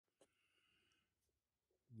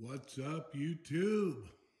What's up, YouTube?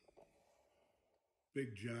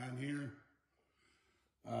 Big John here.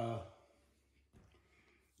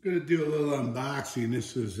 Gonna do a little unboxing.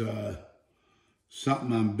 This is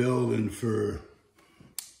something I'm building for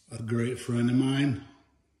a great friend of mine.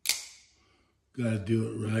 Gotta do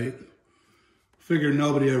it right. Figure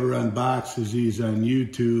nobody ever unboxes these on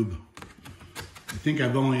YouTube. I think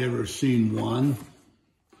I've only ever seen one.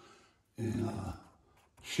 And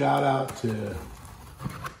shout out to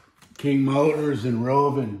King Motors and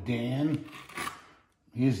Rove and Dan.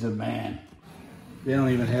 He's the man. They don't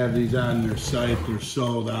even have these on their site. They're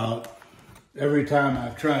sold out. Every time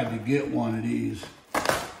I've tried to get one of these,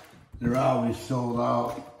 they're always sold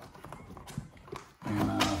out.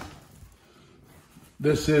 And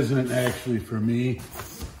this isn't actually for me.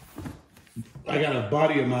 I got a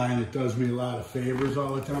buddy of mine that does me a lot of favors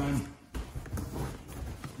all the time.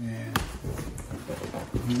 And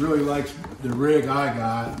he really likes the rig I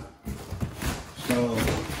got. So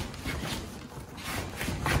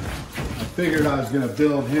I figured I was going to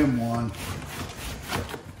build him one.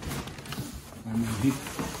 I mean,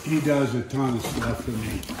 he does a ton of stuff for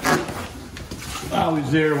me.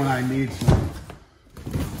 Always there when I need some.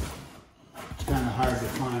 It's kind of hard to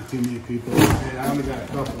find too many people. I only got a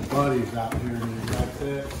couple of buddies out here that got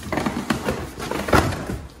that.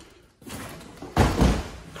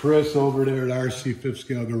 Chris over there at RC Fifth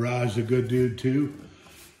Scale Garage is a good dude too.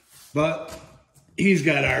 But he's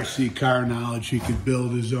got RC car knowledge. He could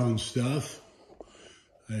build his own stuff.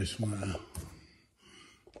 I just want to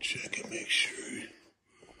check and make sure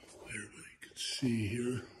everybody can see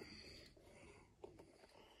here.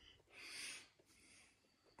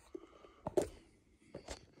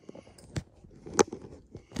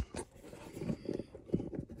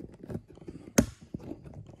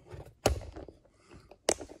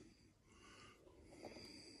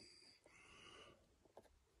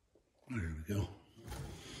 There we go.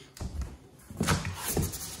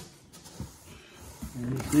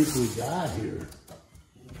 What do you think we got here?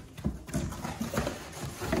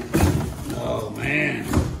 Oh man.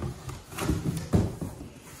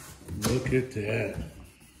 Look at that.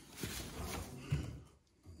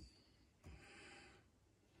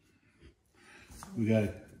 We got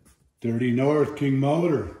a 30 North King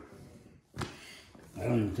Motor. I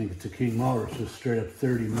don't even think it's a King Motor, it's just straight up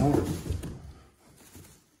 30 North.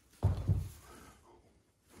 Got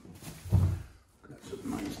some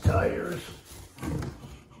nice tires.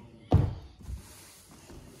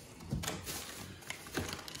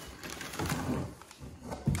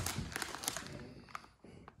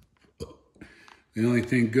 The only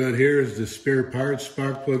thing good here is the spare parts,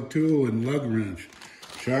 spark plug tool, and lug wrench.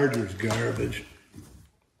 Charger's garbage.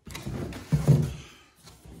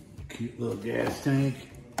 Cute little gas tank.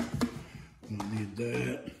 Don't need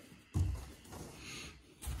that.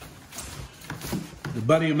 The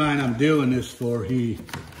buddy of mine I'm doing this for, he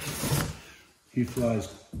flies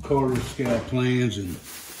quarter scale planes and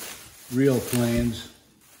real planes.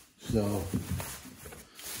 So,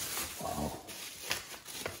 wow.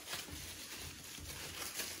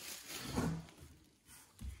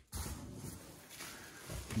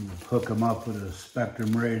 Hook them up with a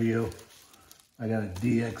Spectrum radio. I got a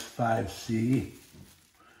DX5C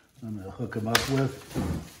I'm going to hook them up with.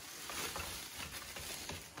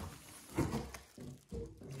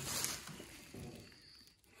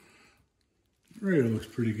 Radio looks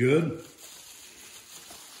pretty good.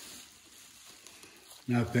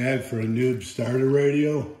 Not bad for a noob starter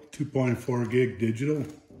radio. 2.4 gig digital.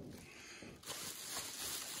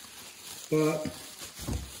 But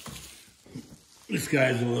this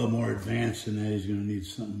guy's a little more advanced than that. He's going to need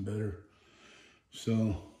something better.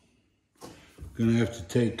 So, going to have to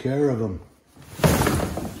take care of him.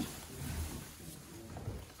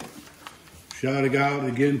 Shout it out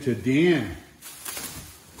again to Dan.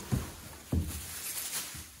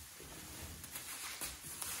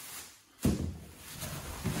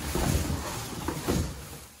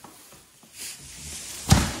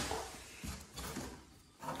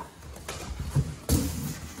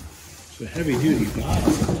 It's a heavy duty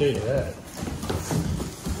box, I'll tell you that.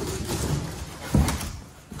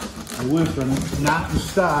 I went from not in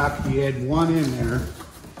stock, he had one in there.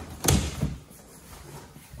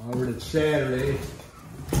 Ordered it Saturday.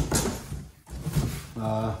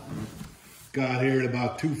 Got here at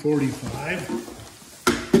about 2:45.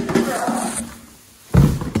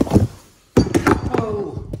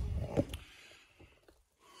 Oh.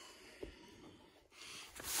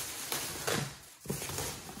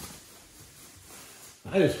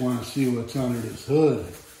 I just want to see what's under this hood.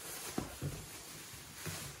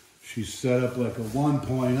 She's set up like a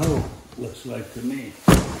 1.0, looks like to me.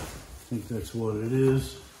 I think that's what it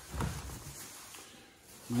is.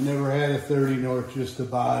 I never had a 30 North, just the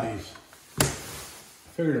bodies. I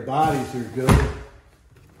figured the bodies are good.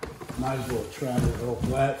 Might as well try the whole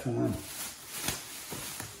platform.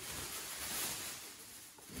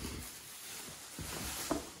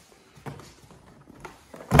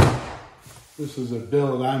 This is a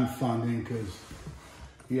build I'm funding because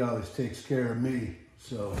he always takes care of me.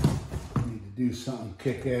 So I need to do something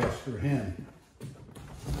kick-ass for him.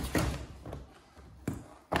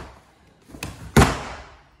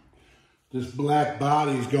 This black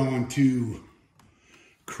body's going to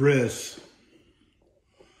Chris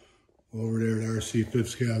over there at RC Fifth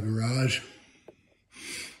Scale Garage.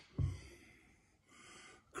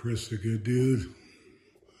 Chris, a good dude.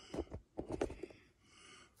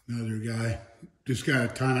 Another guy. Just got a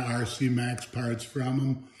ton of RC Max parts from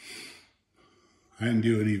him. I didn't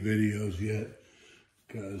do any videos yet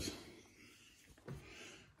because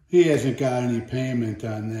he hasn't got any payment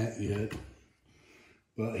on that yet.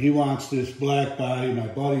 But he wants this black body. My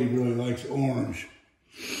buddy really likes orange.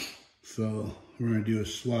 So we're going to do a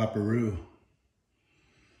swapperoo.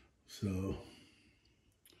 So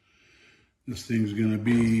this thing's going to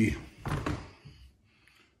be,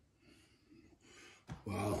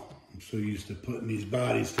 wow, I'm so used to putting these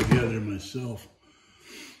bodies together myself.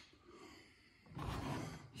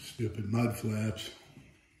 Stupid mud flaps.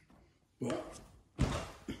 But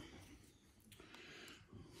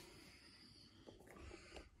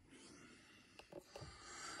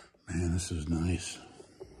man, this is nice.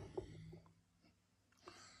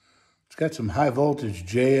 It's got some high voltage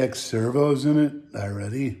JX servos in it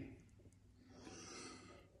already.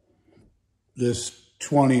 This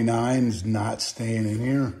 29's not staying in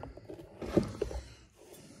here.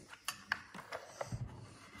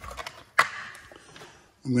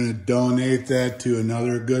 I'm going to donate that to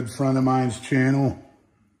another good friend of mine's channel.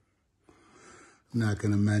 I'm not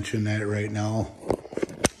going to mention that right now.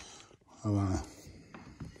 I want to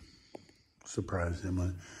surprise him.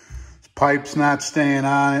 His pipe's not staying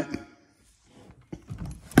on it.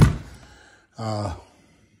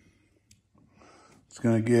 It's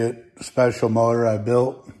going to get a special motor I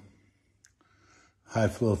built. High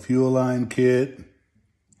flow fuel line kit.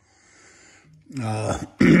 I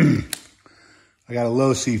got a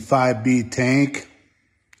low C 5B tank.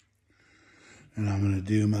 And I'm going to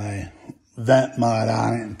do my vent mod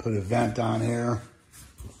on it and put a vent on here.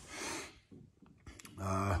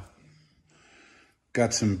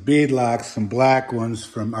 Got some bead locks, some black ones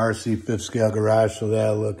from RC Fifth Scale Garage, so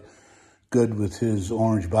that'll look good with his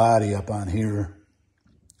orange body up on here.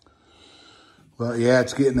 But yeah,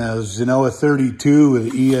 it's getting a ZENOAH 32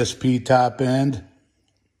 with ESP top end.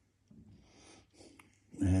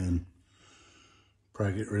 And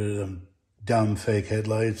probably get rid of them dumb fake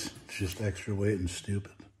headlights. It's just extra weight and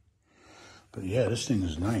stupid. But yeah, this thing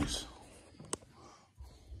is nice.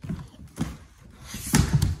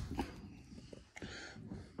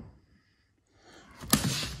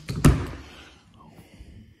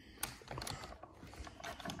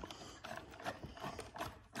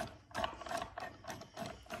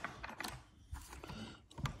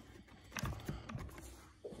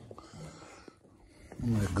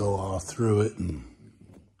 I'm going to go all through it and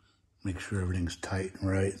make sure everything's tight and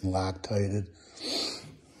right and Loctited.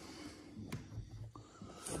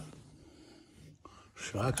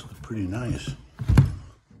 Shocks look pretty nice.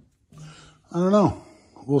 I don't know.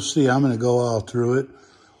 We'll see. I'm going to go all through it.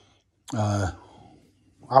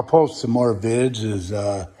 I'll post some more vids as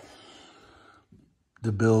the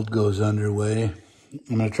build goes underway.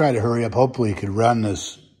 I'm going to try to hurry up. Hopefully you could run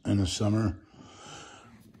this in the summer.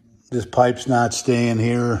 This pipe's not staying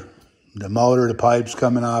here. The motor, the pipe's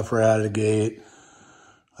coming off right out of the gate.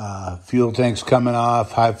 Fuel tank's coming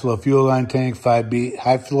off. High flow fuel line tank, 5B,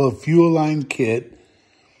 high flow fuel line kit.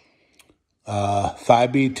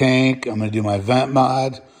 5B tank. I'm going to do my vent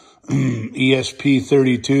mod. ESP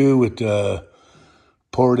 32 with the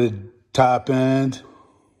ported top end.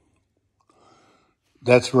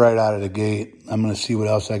 That's right out of the gate. I'm going to see what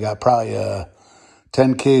else I got. Probably a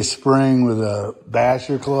 10K spring with a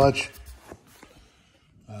basher clutch.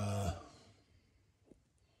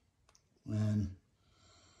 And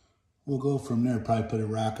we'll go from there. Probably put a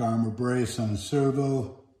rock armor brace on the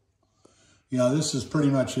servo. You know, this is pretty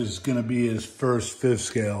much going to be his first fifth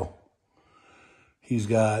scale. He's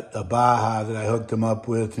got a Baja that I hooked him up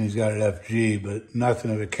with, and he's got an FG, but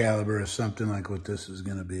nothing of a caliber of something like what this is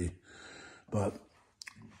going to be. But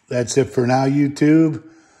that's it for now, YouTube.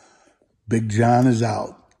 Big John is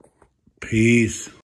out. Peace.